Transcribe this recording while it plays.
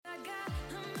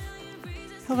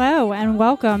Hello and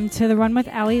welcome to the Run with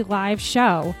Allie live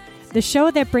show, the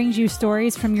show that brings you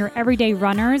stories from your everyday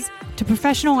runners to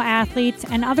professional athletes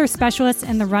and other specialists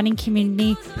in the running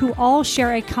community who all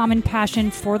share a common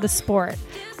passion for the sport.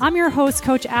 I'm your host,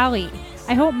 Coach Allie.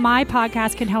 I hope my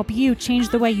podcast can help you change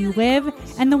the way you live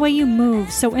and the way you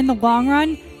move, so in the long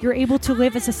run, you're able to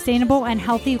live a sustainable and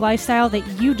healthy lifestyle that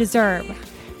you deserve.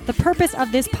 The purpose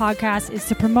of this podcast is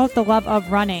to promote the love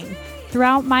of running.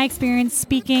 Throughout my experience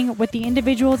speaking with the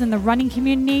individuals in the running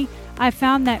community, I've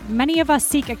found that many of us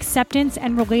seek acceptance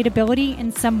and relatability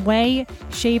in some way,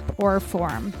 shape, or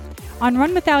form. On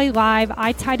Run with Allie Live,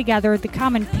 I tie together the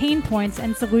common pain points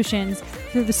and solutions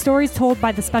through the stories told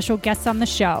by the special guests on the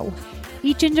show.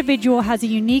 Each individual has a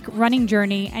unique running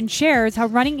journey and shares how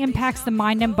running impacts the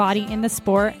mind and body in the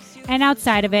sport and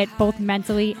outside of it, both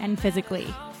mentally and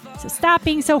physically. So stop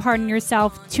being so hard on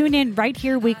yourself. Tune in right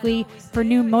here weekly for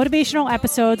new motivational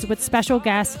episodes with special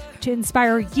guests to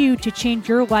inspire you to change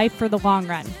your life for the long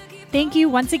run. Thank you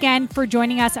once again for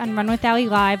joining us on Run with Allie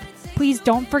Live. Please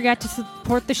don't forget to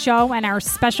support the show and our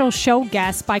special show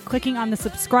guests by clicking on the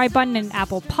subscribe button in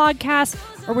Apple Podcasts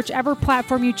or whichever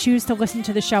platform you choose to listen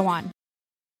to the show on.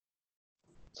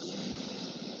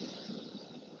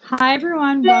 Hi,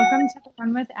 everyone. Welcome to the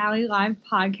Run with Allie Live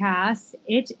podcast.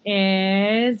 It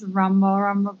is Rumble,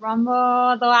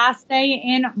 the last day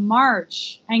in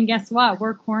March. And guess what?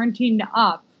 We're quarantined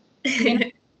up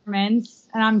in apartments,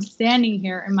 and I'm standing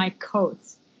here in my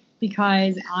coats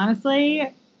because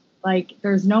honestly,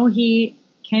 there's no heat.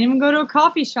 Can't even go to a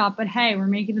coffee shop, but hey, we're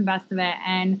making the best of it.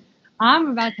 And I'm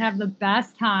about to have the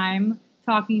best time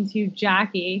talking to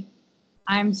Jackie.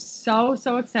 I'm so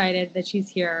excited that she's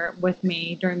here with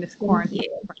me during this quarantine.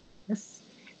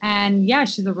 And yeah,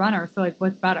 she's a runner. So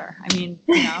what's better? I mean,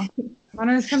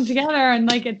 runners come together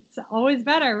and it's always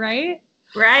better, right?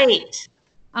 Right.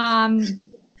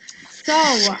 So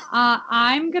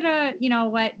I'm going to,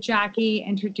 let Jackie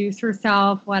introduce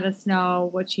herself, let us know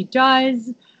what she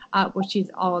does, what she's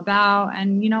all about,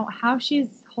 and, how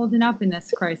she's holding up in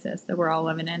this crisis that we're all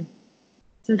living in.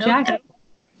 So Jackie. Okay.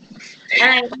 All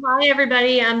right. Hi,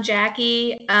 everybody. I'm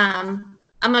Jackie. I'm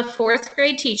a fourth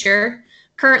grade teacher,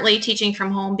 currently teaching from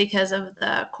home because of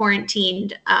the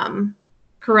quarantined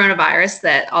coronavirus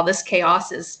that all this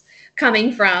chaos is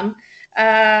coming from.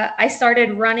 I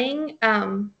started running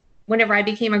whenever I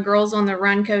became a Girls on the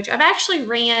Run coach. I've actually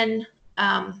ran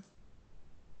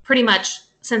pretty much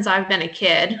since I've been a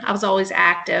kid. I was always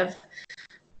active,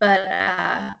 but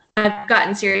I've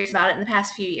gotten serious about it in the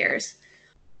past few years.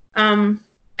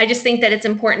 I just think that it's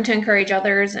important to encourage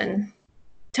others and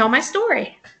tell my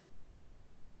story.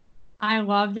 I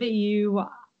love that you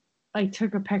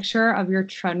took a picture of your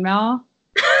treadmill.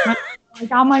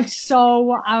 I'm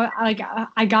so I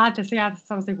got this.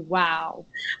 I was like, wow,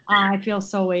 I feel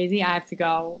so lazy. I have to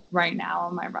go right now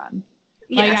on my run.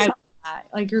 Yes.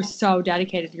 You're so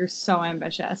dedicated. You're so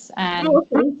ambitious. And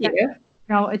thank you.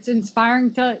 It's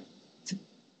inspiring to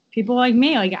people like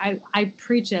me. I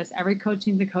preach this. Every coach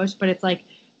needs a coach, but it's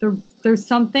there's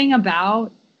something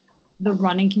about the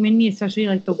running community, especially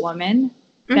the woman,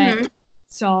 that's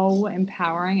so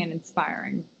empowering and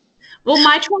inspiring. Well,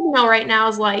 my treadmill right now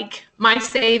is my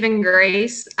saving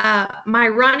grace. My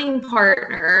running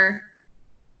partner,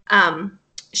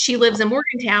 she lives in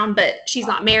Morgantown, but she's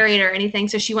not married or anything.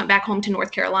 So she went back home to North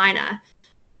Carolina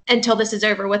until this is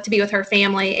over with to be with her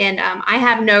family. And I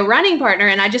have no running partner,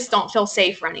 and I just don't feel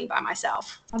safe running by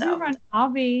myself. I'll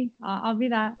be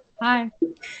that. Hi.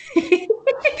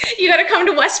 You got to come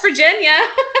to West Virginia.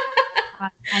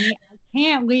 I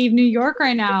can't leave New York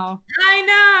right now. I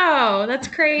know. That's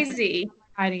crazy.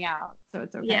 Hiding out, so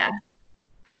it's okay. Yeah.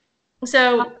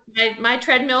 So my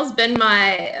treadmill's been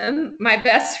my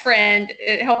best friend.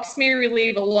 It helps me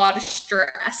relieve a lot of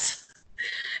stress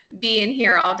being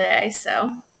here all day.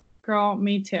 So. Girl,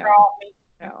 me too.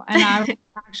 And I was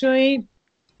actually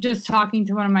just talking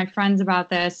to one of my friends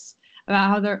about this, about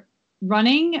how they're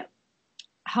running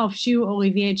helps you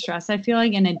alleviate stress, I feel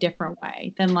in a different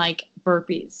way than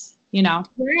burpees,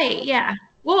 Right, yeah.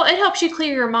 Well, it helps you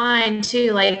clear your mind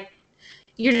too.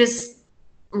 You're just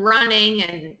running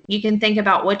and you can think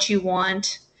about what you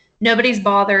want. Nobody's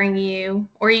bothering you,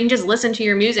 or you can just listen to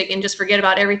your music and just forget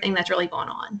about everything that's really going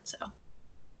on. So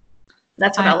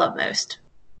that's what I love most.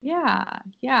 Yeah.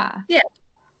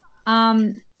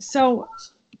 So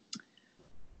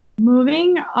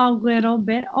moving a little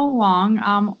bit along.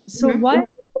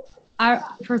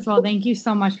 First of all, thank you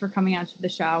so much for coming out to the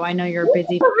show. I know you're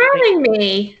busy. Thanks for having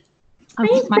me.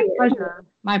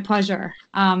 My pleasure.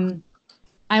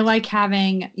 I like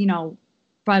having,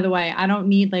 by the way, I don't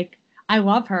need I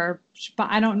love her, but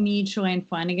I don't need Shalane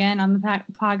Flanagan on the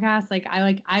podcast. Like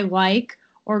I like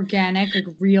organic, like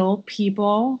real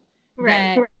people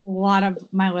that a lot of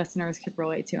my listeners could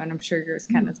relate to, and I'm sure yours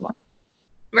can as well.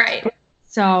 Right.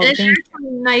 So it's actually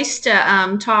nice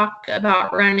to talk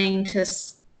about running to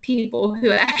people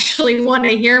who actually want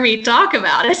to hear me talk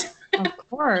about it. Of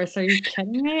course. Are you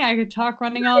kidding me? I could talk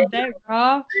running all day,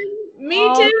 bro.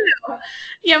 Me too.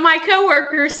 Yeah, my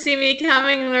coworkers see me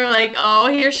coming and they're like,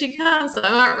 oh, here she comes. I'm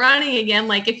not running again.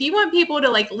 Like, if you want people to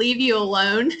like leave you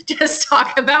alone, just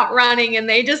talk about running and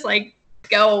they just like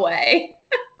go away.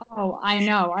 Oh, I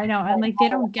know. And like, they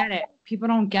don't get it. People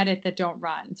don't get it that don't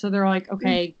run. So they're like,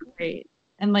 okay, great.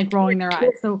 And like rolling their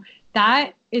eyes. So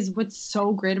that is what's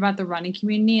so great about the running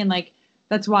community. And like,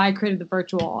 that's why I created the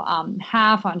virtual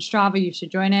half on Strava. You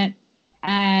should join it.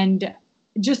 And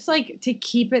just like to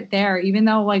keep it there, even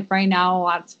though like right now a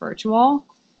lot's virtual,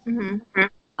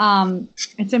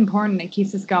 it's important. It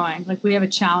keeps us going. Like we have a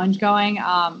challenge going.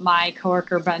 My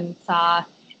coworker Ben Sa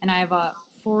and I have a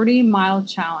 40-mile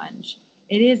challenge.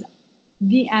 It is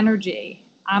the energy.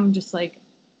 I'm just like,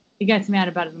 it gets me out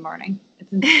of bed in the morning.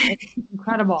 It's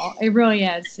incredible. It really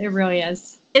is. It really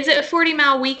is. Is it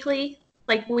 40-mile weekly?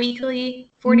 Like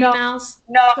weekly 40 miles?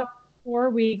 No. So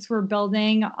 4 weeks. We're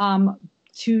building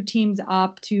 2 teams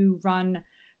up to run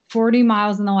 40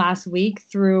 miles in the last week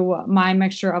through my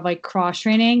mixture of like cross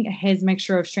training, his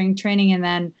mixture of strength training, and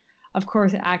then of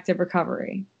course active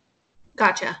recovery.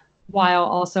 Gotcha. While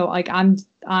also like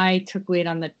I took lead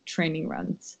on the training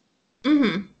runs.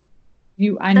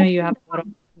 Mm-hmm. I know you have a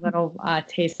little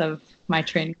taste of my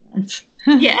training runs.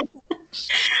 Yeah.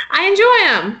 I enjoy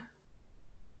them.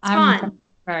 It's fun.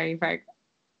 Very, very.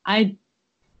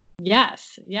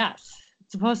 Yes. It's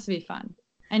supposed to be fun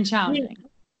and challenging.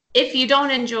 If you don't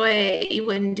enjoy it, you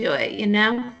wouldn't do it, you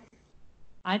know?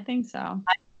 I think so.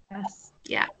 Yes.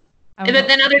 Yeah. But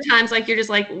then other times, like, you're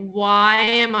just like, why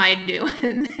am I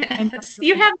doing this?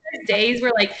 You have those days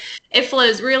where, like, it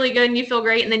flows really good and you feel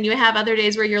great. And then you have other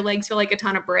days where your legs feel like a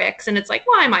ton of bricks. And it's like,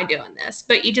 why am I doing this?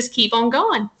 But you just keep on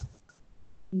going.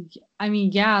 I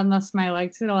mean, yeah, unless my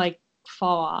legs are like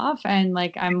fall off and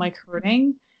like I'm like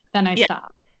hurting, then I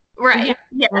stop. Right.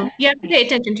 Yeah. You have to pay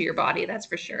attention to your body. That's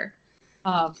for sure.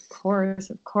 Of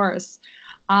course.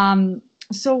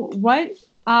 So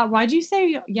why'd you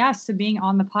say yes to being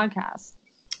on the podcast?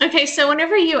 Okay. So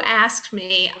whenever you asked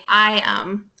me,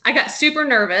 I got super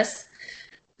nervous.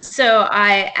 So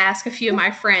I asked a few of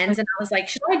my friends and I was like,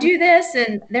 should I do this?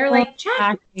 And they're like,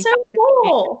 Jackie, it's so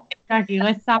cool. Jackie,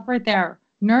 let's stop right there.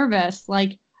 Nervous.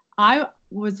 Like I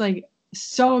was like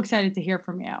so excited to hear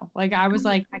from you. Like I was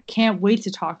like, I can't wait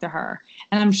to talk to her.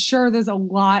 And I'm sure there's a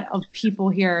lot of people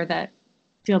here that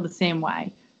feel the same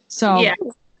way. So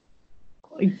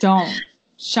don't.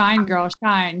 Shine, girl,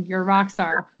 shine. You're a rock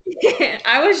star.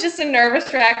 I was just a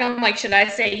nervous wreck. I'm like, should I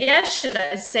say yes? Should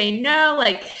I say no?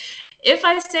 Like, if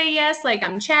I say yes, like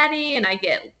I'm chatty and I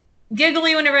get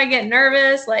giggly whenever I get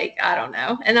nervous. Like, I don't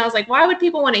know. And I was like, why would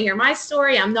people want to hear my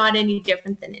story? I'm not any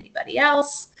different than anybody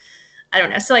else. I don't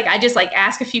know. So like, I just like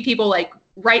ask a few people like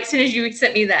right as soon as you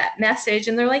sent me that message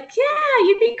and they're like, yeah,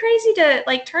 you'd be crazy to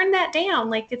like turn that down.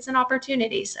 Like it's an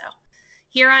opportunity. So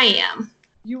here I am.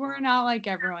 You are not like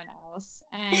everyone else.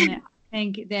 And I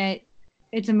think that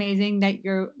it's amazing that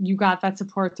you got that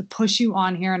support to push you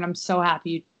on here. And I'm so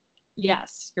happy.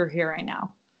 Yes, you're here right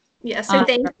now. Yeah. So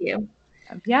thank you.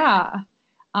 Yeah.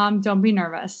 Don't be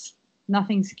nervous.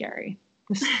 Nothing's scary.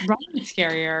 This running's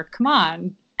scarier. Come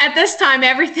on. At this time,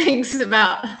 everything's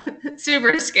about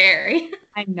super scary.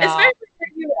 I know.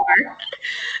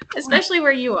 Especially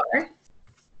where you are.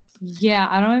 Yeah.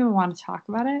 I don't even want to talk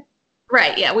about it.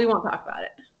 Right. Yeah. We won't talk about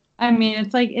it. I mean,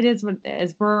 it's like, it is what it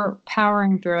is. We're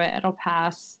powering through it. It'll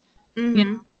pass. Mm-hmm. You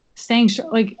know, staying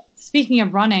like speaking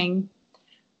of running,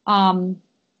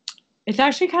 it's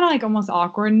actually kind of like almost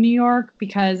awkward in New York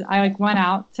because I like went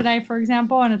out today, for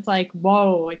example, and it's like,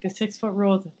 whoa, like the 6-foot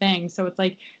rule is a thing. So it's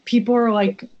like people are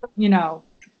like, you know,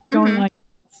 going like,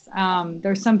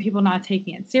 there's some people not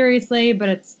taking it seriously,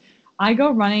 but I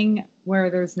go running where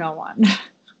there's no one.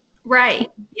 Right.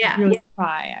 Yeah.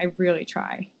 I really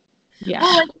try. Yeah.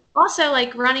 Well, also,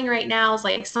 like running right now is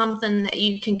like something that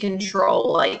you can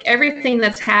control. Like everything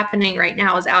that's happening right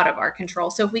now is out of our control.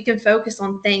 So if we can focus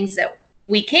on things that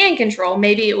we can control,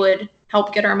 maybe it would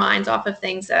help get our minds off of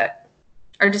things that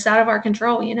are just out of our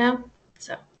control, you know?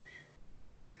 So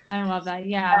I love that.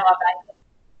 Yeah.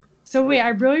 So wait,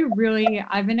 I've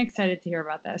been excited to hear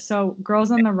about this. So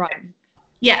Girls on the Run.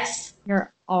 Yes.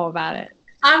 You're all about it.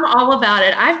 I'm all about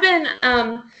it. I've been,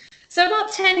 so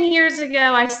about 10 years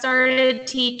ago, I started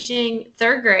teaching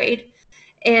 3rd grade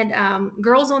And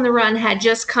Girls on the Run had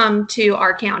just come to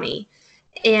our county.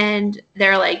 And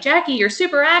they're like, Jackie, you're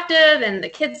super active and the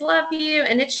kids love you.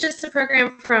 And it's just a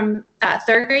program from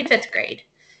 3rd grade, 5th grade.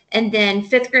 And then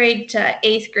 5th grade to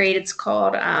 8th grade, it's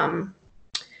called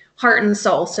Heart and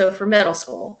Soul. So for middle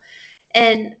school.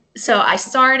 And so I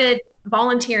started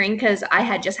volunteering because I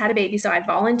had just had a baby. So I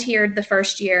volunteered the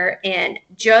first year, and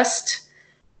just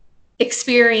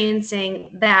experiencing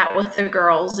that with the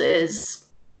girls is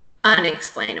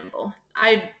unexplainable.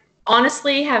 I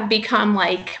honestly have become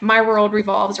like, my world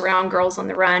revolves around Girls on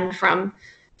the Run from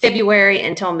February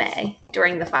until May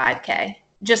during the 5K.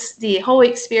 Just the whole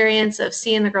experience of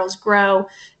seeing the girls grow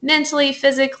mentally,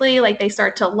 physically, like they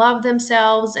start to love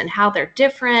themselves and how they're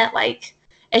different. Like,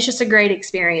 it's just a great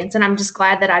experience. And I'm just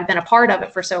glad that I've been a part of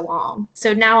it for so long.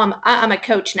 So now I'm a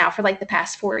coach now for like the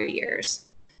past 4 years.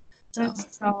 So.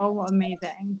 That's so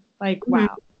amazing. Like,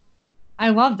 wow. I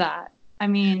love that. I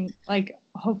mean, like,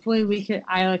 hopefully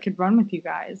I could run with you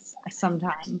guys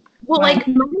sometime. Well, like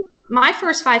my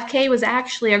first 5K was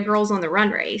actually a Girls on the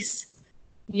Run race.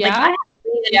 Yeah. Like, I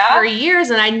had for years,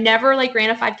 and I never like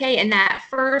ran a 5K. And that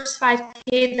first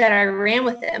 5K that I ran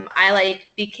with them, I like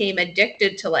became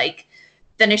addicted to like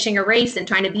finishing a race and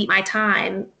trying to beat my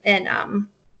time, and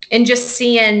just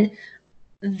seeing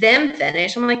them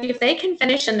finish. I'm like, if they can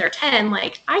finish in their 10,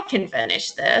 like I can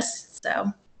finish this.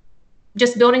 So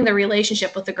just building the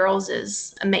relationship with the girls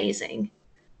is amazing.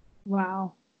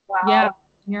 Wow. Yeah,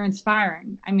 you're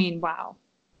inspiring. I mean, wow.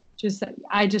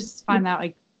 I just find that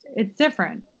like it's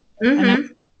different. Mm-hmm.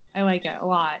 And I like it a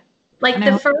lot. Like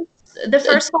the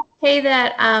first 5K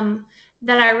that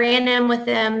I ran in with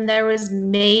them, there was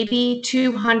maybe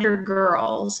 200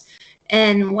 girls,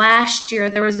 and last year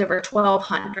there was over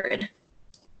 1,200.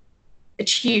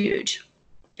 It's huge.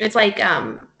 It's like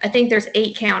I think there's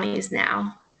 8 counties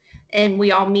now, and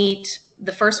we all meet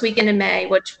the first weekend in May,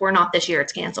 which we're not this year,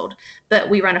 it's canceled, but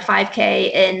we run a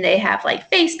 5K, and they have like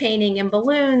face painting and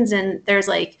balloons, and there's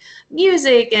like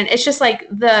music, and it's just like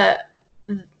the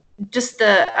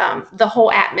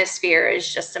whole atmosphere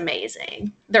is just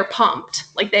amazing. They're pumped.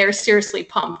 Like, they're seriously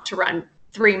pumped to run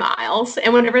 3 miles.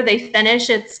 And whenever they finish,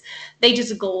 they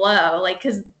just glow, like,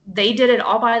 because they did it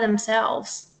all by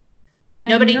themselves.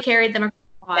 Nobody carried them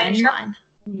across the finish line.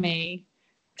 Me.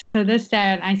 To this day,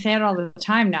 and I say it all the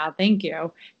time now, thank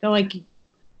you. They're like,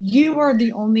 you are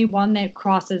the only one that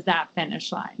crosses that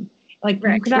finish line. Like,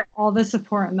 you could have all the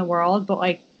support in the world, but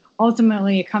like,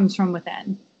 ultimately it comes from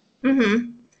within.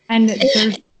 Mm-hmm. And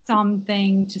there's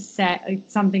something to say, like,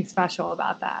 something special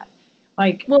about that.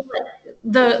 Like, well,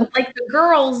 the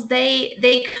girls,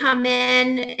 they come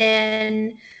in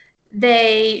and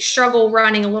they struggle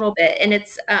running a little bit, and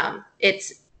it's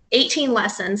 18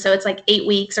 lessons, so it's like 8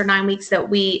 weeks or 9 weeks that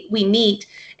we meet.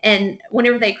 And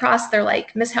whenever they cross, they're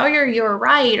like, Miss Hellyer, you were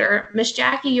right, or Miss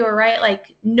Jackie, you were right.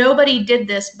 Like, nobody did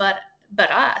this but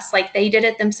us. Like, they did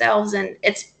it themselves, and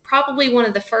it's probably one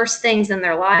of the first things in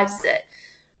their lives that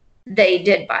they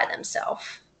did by themselves.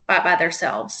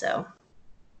 So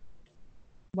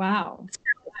wow,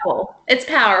 it's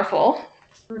powerful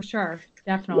for sure,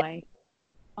 definitely.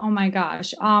 Yeah. Oh my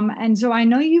gosh. And so I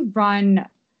know you've run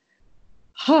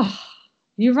a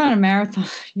marathon.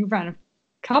 You've run a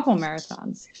couple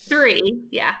marathons. 3,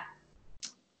 yeah.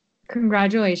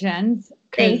 Congratulations.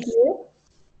 Thank you.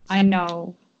 I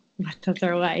know what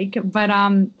they're like, but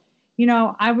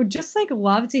I would just like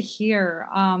love to hear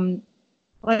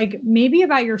like maybe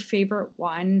about your favorite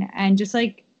one, and just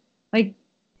like I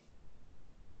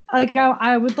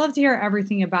would love to hear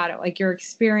everything about it, like your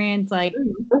experience, like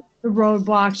the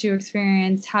roadblocks you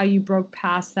experienced, how you broke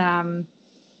past them,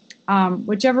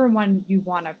 whichever one you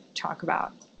want to talk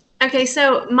about. Okay,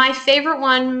 so my favorite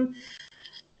one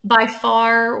by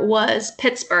far was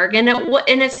Pittsburgh, and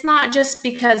it's not just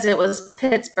because it was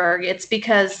Pittsburgh. It's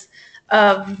because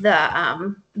of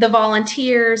the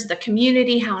volunteers, the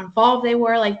community, how involved they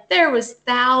were. Like, there was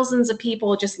thousands of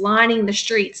people just lining the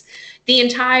streets the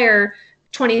entire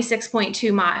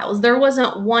 26.2 miles. There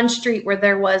wasn't one street where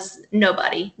there was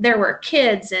nobody. There were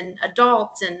kids and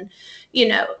adults and,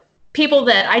 people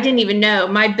that I didn't even know.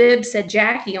 My bib said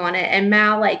Jackie on it, and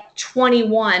now, like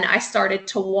 21, I started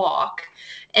to walk.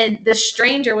 And the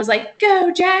stranger was like,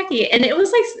 "Go, Jackie." And it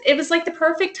was like the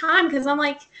perfect time, because I'm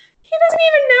like, he doesn't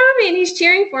even know me, and he's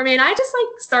cheering for me. And I just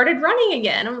like started running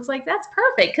again. I was like, that's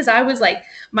perfect. Because I was like,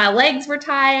 my legs were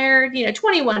tired.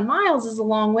 21 miles is a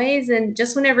long ways. And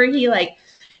just whenever he like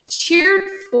cheered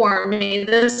for me,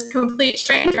 this complete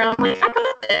stranger, I'm like, I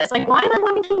got this. Like, why am I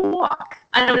wanting to walk?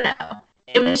 I don't know.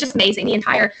 it was just amazing.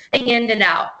 They handed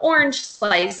out orange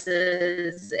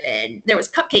slices, and there was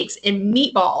cupcakes and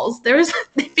meatballs. There was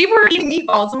people were eating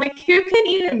meatballs. I'm like, who can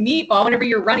eat a meatball whenever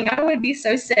you're running? I would be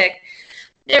so sick.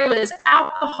 There was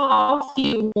alcohol if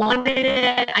you wanted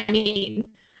it. I mean,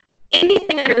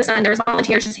 anything under the sun. There was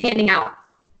volunteers just handing out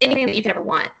anything that you could ever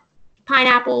want.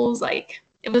 Pineapples, like,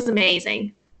 it was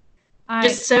amazing.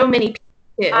 Just so many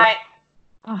people.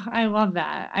 I love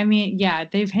that. I mean, yeah,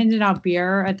 they've handed out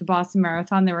beer at the Boston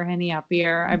Marathon. They were handing out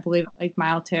beer, I believe, like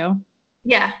mile 2.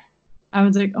 Yeah. I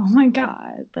was like, oh my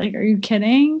God, like, are you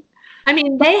kidding? I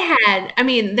mean,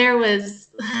 there was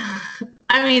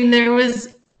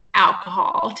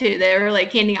alcohol too. They were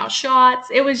like handing out shots.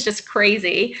 It was just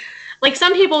crazy. Like,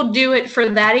 some people do it for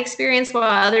that experience while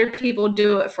other people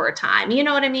do it for a time. You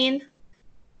know what I mean?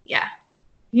 Yeah.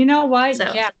 You know what?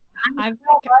 So, yeah.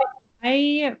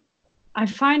 I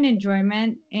find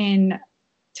enjoyment in,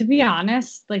 to be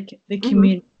honest, like the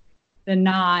community, the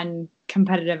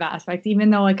non-competitive aspect, even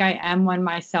though like I am one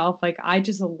myself, like I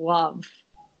just love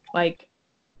like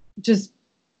just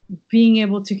being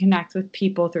able to connect with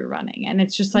people through running. And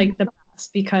it's just like the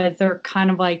best because they're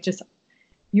kind of like just,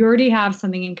 you already have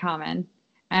something in common,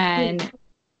 and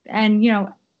you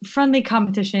know, friendly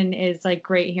competition is like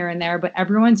great here and there, but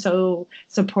everyone's so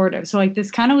supportive. So like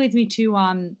this kind of leads me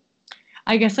to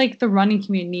I guess like the running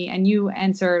community, and you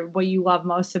answered what you love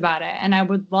most about it. And I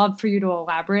would love for you to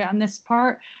elaborate on this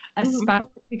part,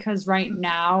 especially because right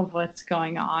now what's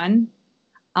going on.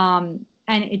 And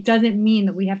it doesn't mean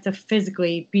that we have to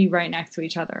physically be right next to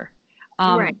each other.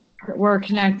 Right. We're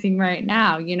connecting right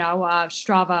now, you know,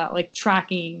 Strava, like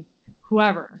tracking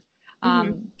whoever.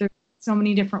 There's so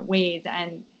many different ways.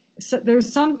 And so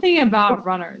there's something about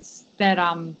runners that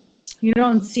you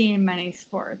don't see in many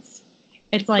sports.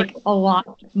 It's like a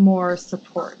lot more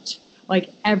support.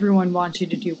 Like everyone wants you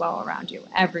to do well around you,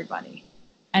 everybody.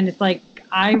 And it's like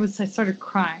I started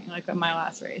crying like at my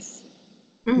last race.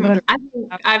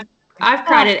 I've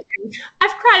cried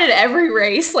at every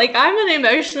race. Like, I'm an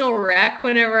emotional wreck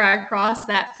whenever I cross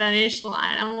that finish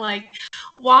line. I'm like,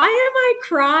 why am I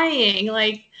crying?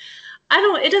 Like,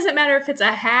 it doesn't matter if it's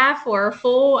a half or a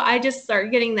full. I just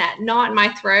start getting that knot in my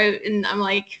throat, and I'm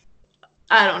like,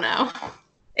 I don't know.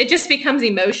 It just becomes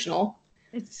emotional.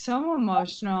 It's so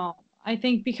emotional. I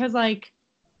think because like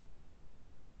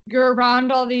you're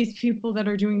around all these people that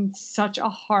are doing such a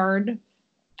hard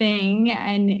thing,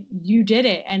 and you did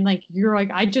it, and like you're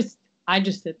like, I just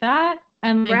did that,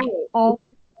 and like all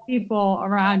people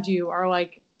around you are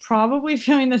like probably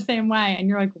feeling the same way, and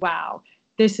you're like, wow,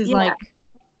 this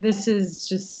is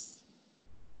just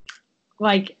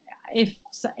like if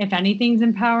anything's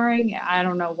empowering, I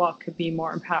don't know what could be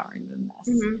more empowering than this.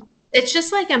 It's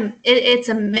just like it's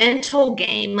a mental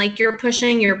game. Like, you're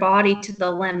pushing your body to the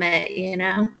limit, you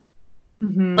know?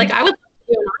 Like, I would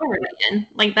do an Ironman.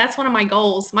 Like, that's one of my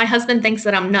goals. My husband thinks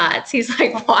that I'm nuts. He's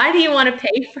like, why do you want to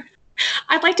pay for?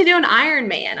 I'd like to do an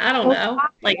Ironman. I don't know.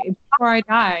 Like, before I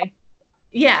die.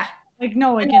 Yeah. Like,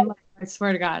 no, again, I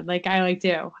swear to God, like I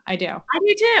do. I do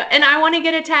too, and I want to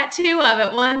get a tattoo of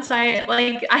it. Once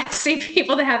I see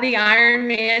people that have the Iron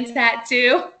Man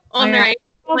tattoo on their.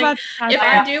 Like, if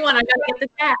I do one, I gotta get the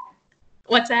tat.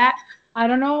 What's that? I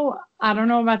don't know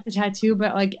about the tattoo,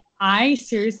 but like I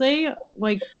seriously,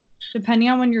 like, depending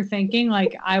on when you're thinking,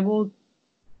 like I will.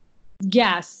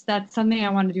 Yes, that's something I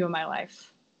want to do in my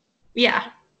life.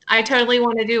 Yeah, I totally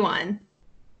want to do one.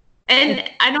 And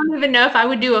I don't even know if I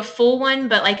would do a full one,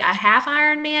 but like a half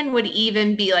Ironman would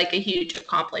even be like a huge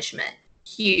accomplishment.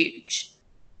 Huge.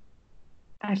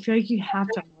 I feel like you have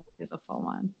to do the full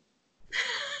one.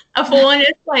 A full one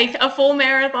is like a full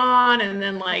marathon, and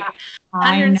then like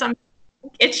 100 something.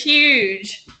 It's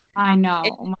huge. I know.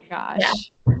 Oh my gosh.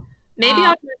 Yeah. Maybe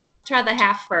I'll try the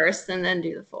half first and then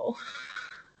do the full.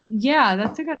 Yeah,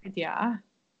 that's a good idea.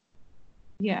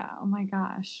 Yeah. Oh my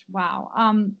gosh.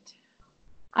 Wow.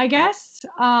 I guess,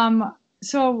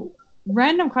 so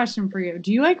random question for you.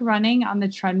 Do you like running on the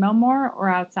treadmill more or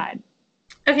outside?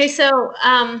 Okay, so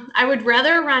I would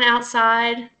rather run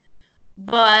outside,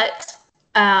 but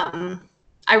I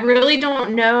really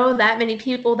don't know that many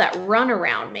people that run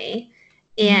around me.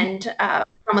 And I'm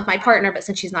with my partner, but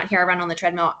since she's not here, I run on the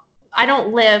treadmill. I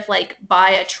don't live like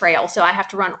by a trail, so I have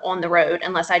to run on the road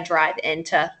unless I drive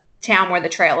into town where the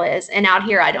trail is. And out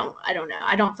here, I don't know.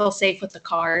 I don't feel safe with the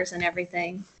cars and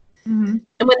everything. And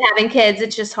with having kids,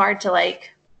 it's just hard to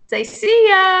like say, see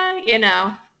ya, you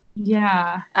know?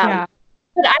 Yeah.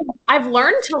 But I've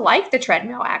learned to like the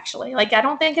treadmill, actually. Like, I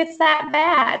don't think it's that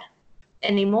bad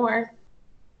anymore.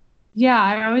 Yeah.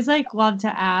 I always like love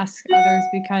to ask others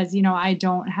because, you know, I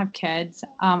don't have kids.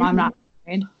 I'm not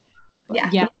married.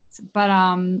 Yeah. but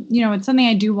it's something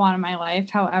I do want in my life.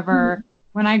 However,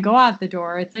 when I go out the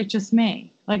door, it's like just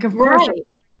me. Like, of course,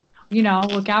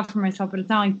 look out for myself, but it's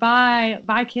not like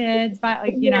bye kids, bye,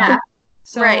 like,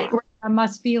 so that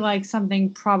must be like something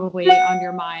probably on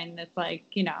your mind that's like,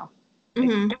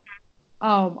 like,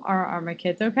 oh, are my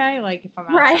kids okay? Like, if I'm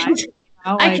outside,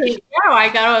 I can't go. I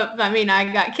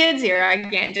got kids here. I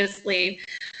can't just leave.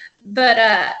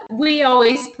 But we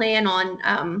always plan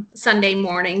on Sunday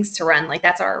mornings to run. Like,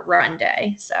 that's our run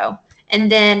day. So,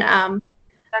 and then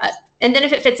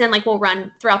if it fits in, like, we'll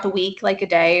run throughout the week, like a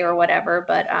day or whatever.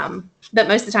 But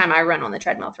most of the time I run on the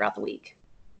treadmill throughout the week.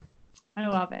 I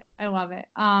love it.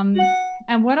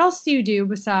 And what else do you do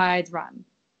besides run?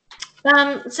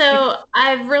 So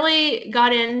I've really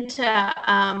got into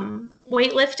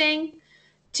weightlifting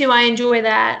too. I enjoy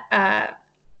that.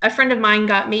 A friend of mine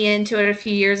got me into it a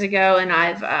few years ago, and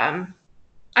I've, I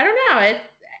don't know,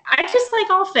 I just like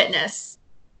all fitness.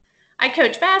 I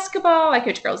coach basketball. I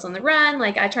coach girls on the run.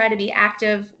 Like, I try to be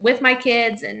active with my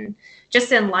kids and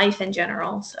just in life in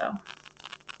general. So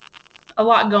a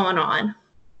lot going on.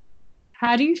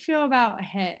 How do you feel about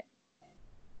HIIT?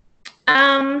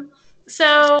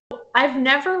 So I've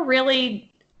never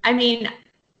really,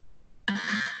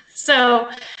 so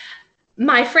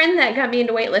my friend that got me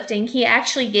into weightlifting, he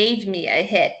actually gave me a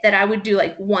HIIT that I would do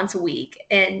like once a week,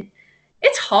 and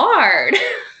it's hard.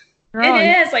 Girl,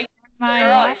 it is like,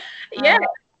 yeah.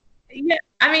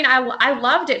 I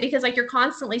loved it because, like, you're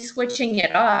constantly switching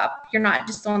it up. You're not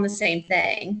just on the same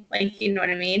thing. Like, you know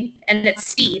what I mean? And it's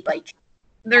speed. Like,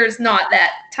 there's not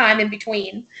that time in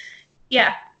between.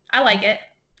 Yeah, I like it.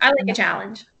 I like a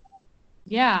challenge.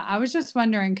 Yeah, I was just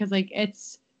wondering because, like,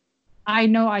 I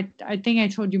know I think I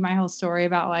told you my whole story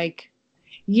about, like,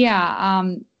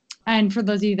 and for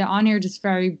those of you that are on here, just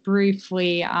very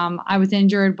briefly, I was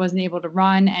injured, wasn't able to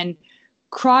run, and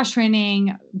cross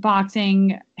training,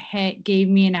 boxing, HIIT gave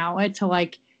me an outlet to,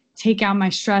 like, take out my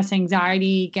stress,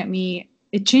 anxiety,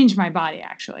 it changed my body,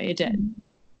 actually. It did.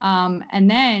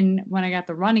 And then when I got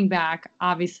the running back,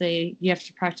 obviously you have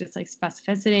to practice, like,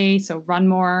 specificity, so run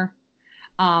more.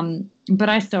 But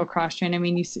I still cross train. I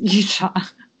mean, you saw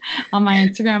on my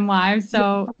Instagram live.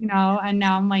 So, and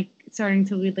now I'm, like, starting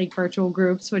to lead, like, virtual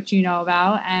groups, which you know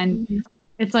about. And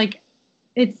it's like,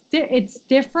 it's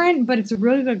different, but it's a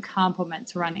really good complement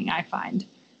to running, I find.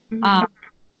 And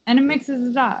it mixes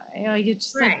it up. Like, it's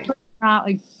just like, not,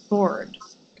 like, bored.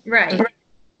 Right.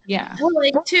 Yeah. Well,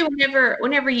 like, too,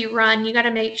 whenever you run, you got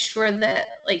to make sure that,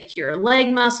 like, your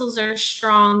leg muscles are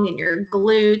strong and your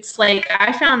glutes. Like,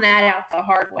 I found that out the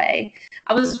hard way.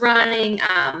 I was running,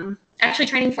 actually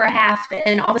training for a half,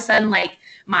 and all of a sudden, like,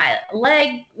 my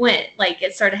leg went, like,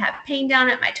 it started to have pain down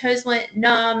it. My toes went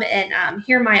numb, and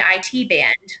here my IT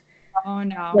band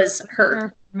was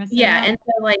hurt. Yeah, and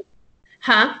so, like,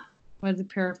 Was it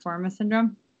piriformis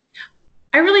syndrome?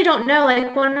 I really don't know.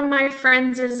 Like, one of my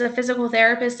friends is a physical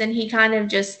therapist, and he kind of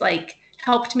just, like,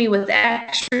 helped me with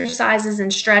exercises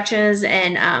and stretches.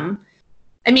 And,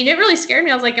 it really scared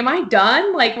me. I was like, am I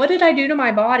done? Like, what did I do to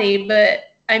my body? But,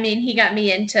 he got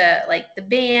me into, like, the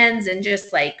bands and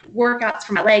just, like, workouts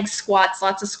for my legs, squats,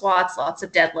 lots of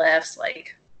deadlifts,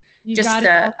 like,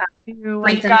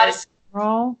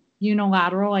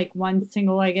 unilateral, like, one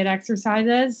single-legged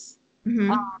exercises,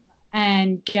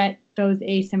 and get those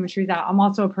asymmetries out. I'm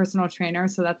also a personal trainer,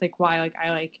 so that's, like, why, like, I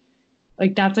like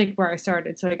that's, like, where I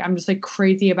started. So, like, I'm just, like,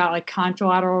 crazy about, like,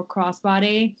 contralateral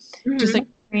crossbody, just, like,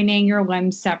 training your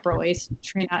limbs separately, so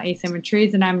train out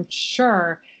asymmetries. And I'm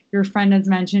sure your friend has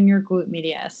mentioned your glute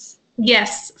medius.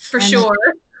 Yes, for sure.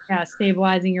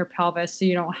 Stabilizing your pelvis so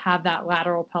you don't have that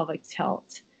lateral pelvic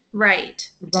tilt. Right.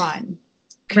 Run.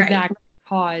 Because that can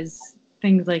cause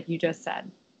things like you just said.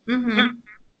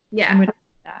 Yeah.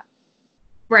 That.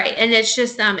 Right. And it's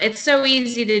just, it's so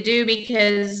easy to do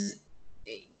because,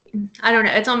 I don't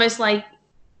know, it's almost like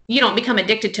you don't become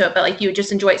addicted to it, but, like, you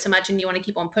just enjoy it so much and you want to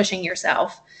keep on pushing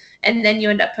yourself. And then you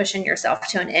end up pushing yourself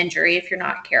to an injury if you're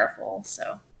not careful.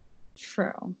 So.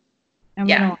 True.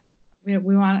 And we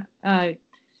want a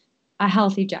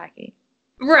healthy Jackie.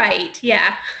 Right.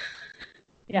 Yeah.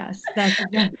 Yes, that's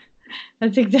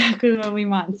exactly what we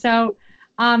want. So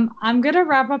I'm going to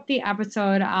wrap up the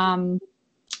episode.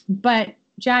 But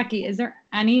Jackie, is there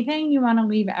anything you want to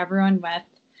leave everyone with?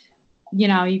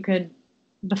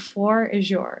 The floor is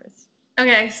yours.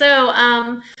 Okay. So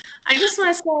I just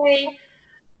want to say,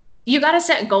 you got to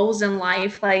set goals in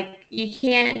life. Like, you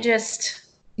can't just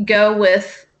go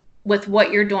with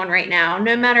what you're doing right now.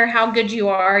 No matter how good you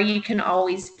are, you can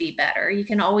always be better. You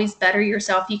can always better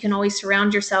yourself. You can always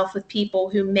surround yourself with people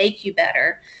who make you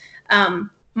better.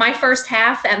 my first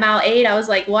half at mile 8, I was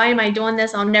like, why am I doing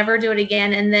this? I'll never do it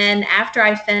again. And then after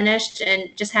I finished and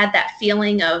just had that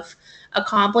feeling of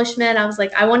accomplishment, I was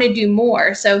like, I want to do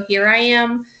more. So here I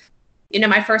am.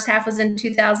 My first half was in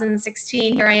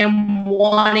 2016. Here I am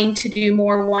wanting to do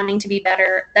more, wanting to be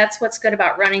better. That's what's good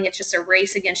about running. It's just a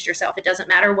race against yourself. It doesn't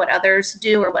matter what others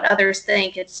do or what others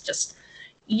think. It's just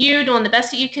you doing the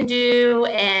best that you can do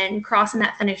and crossing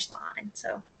that finish line.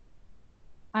 So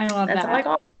I love that. All I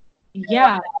got.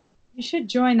 Yeah. You should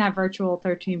join that virtual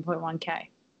 13.1K,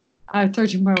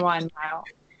 13.1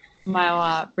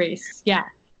 mile race. Yeah.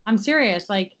 I'm serious.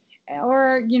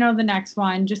 Or, the next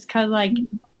one, just because,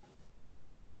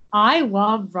 I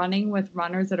love running with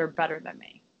runners that are better than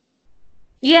me.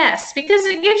 Yes, because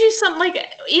it gives you some,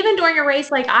 even during a race,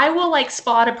 I will,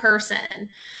 spot a person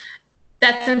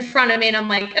that's in front of me, and I'm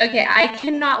like, okay, I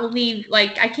cannot leave, I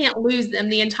can't lose them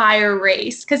the entire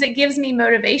race, because it gives me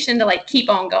motivation to, keep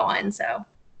on going, so.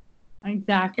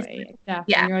 Exactly. Yeah.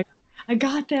 You're like, I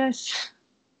got this.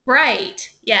 Right.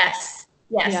 Yes,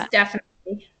 yeah.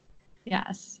 Definitely.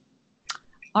 Yes.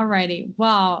 Alrighty.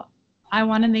 Well, I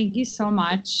want to thank you so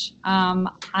much.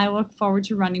 I look forward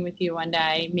to running with you one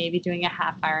day, maybe doing a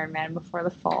half Ironman before the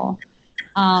fall.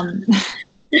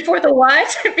 Before the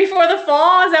what? Before the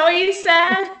fall? Is that what you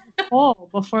said?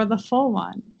 Before the full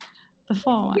one. The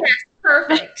full one.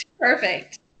 Yes,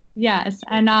 perfect. Yes.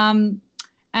 And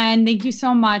thank you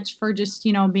so much for just,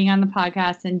 being on the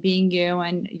podcast and being you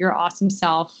and your awesome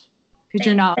self, because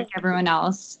you're not like everyone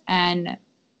else. And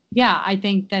yeah, I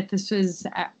think that this was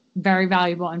very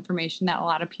valuable information that a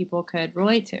lot of people could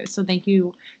relate to. So thank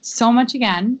you so much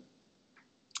again.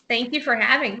 Thank you for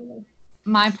having me.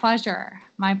 My pleasure.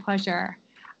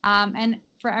 And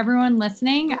for everyone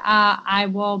listening, I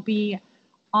will be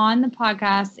on the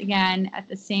podcast again at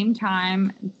the same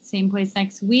time, same place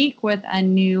next week with a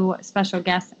new special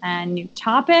guest and new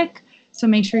topic. So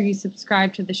make sure you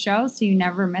subscribe to the show so you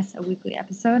never miss a weekly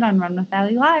episode on Run with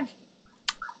Allie Live.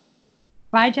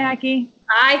 Bye, Jackie.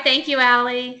 Bye. Thank you,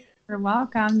 Allie. You're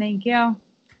welcome. Thank you.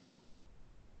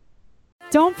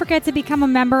 Don't forget to become a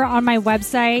member on my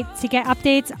website to get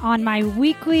updates on my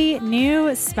weekly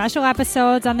new special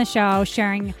episodes on the show,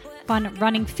 sharing fun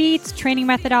running feats, training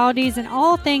methodologies, and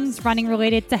all things running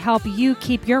related to help you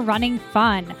keep your running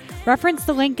fun. Reference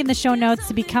the link in the show notes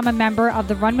to become a member of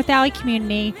the Run with Allie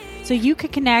community so you can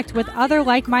connect with other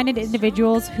like-minded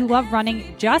individuals who love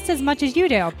running just as much as you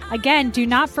do. Again, do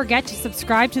not forget to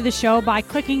subscribe to the show by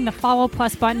clicking the follow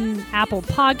plus button in Apple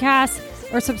Podcasts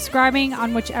or subscribing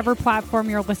on whichever platform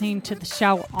you're listening to the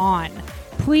show on.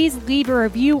 Please leave a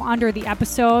review under the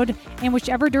episode in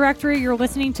whichever directory you're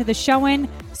listening to the show in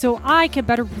so I can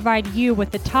better provide you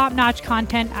with the top-notch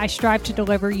content I strive to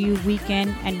deliver you week in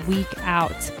and week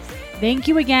out. Thank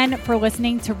you again for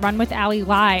listening to Run with Allie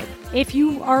Live. If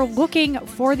you are looking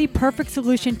for the perfect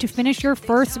solution to finish your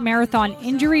first marathon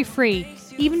injury-free,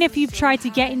 even if you've tried to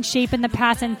get in shape in the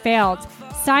past and failed,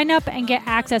 sign up and get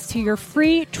access to your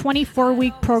free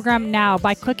 24-week program now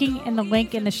by clicking in the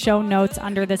link in the show notes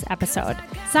under this episode.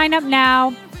 Sign up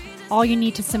now. All you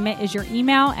need to submit is your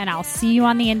email, and I'll see you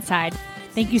on the inside.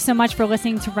 Thank you so much for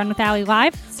listening to Run with Allie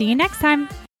Live. See you next time.